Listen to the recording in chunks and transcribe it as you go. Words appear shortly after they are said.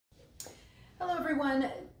Hello everyone,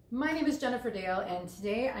 my name is Jennifer Dale and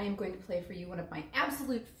today I am going to play for you one of my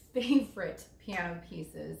absolute favorite piano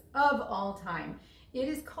pieces of all time. It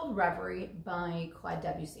is called Reverie by Claude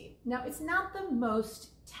Debussy. Now it's not the most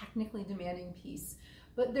technically demanding piece,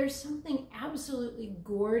 but there's something absolutely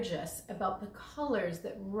gorgeous about the colors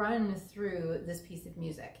that run through this piece of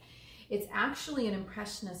music. It's actually an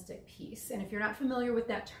impressionistic piece, and if you're not familiar with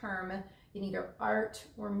that term in either art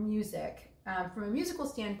or music, from a musical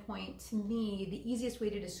standpoint, to me, the easiest way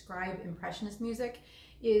to describe impressionist music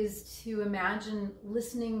is to imagine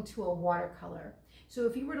listening to a watercolor. So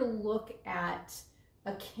if you were to look at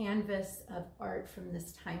a canvas of art from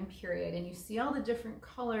this time period and you see all the different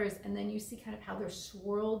colors and then you see kind of how they're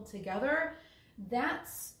swirled together,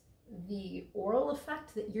 that's the aural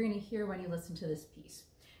effect that you're going to hear when you listen to this piece.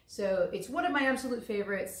 So it's one of my absolute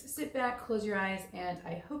favorites. Sit back, close your eyes, and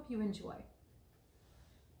I hope you enjoy.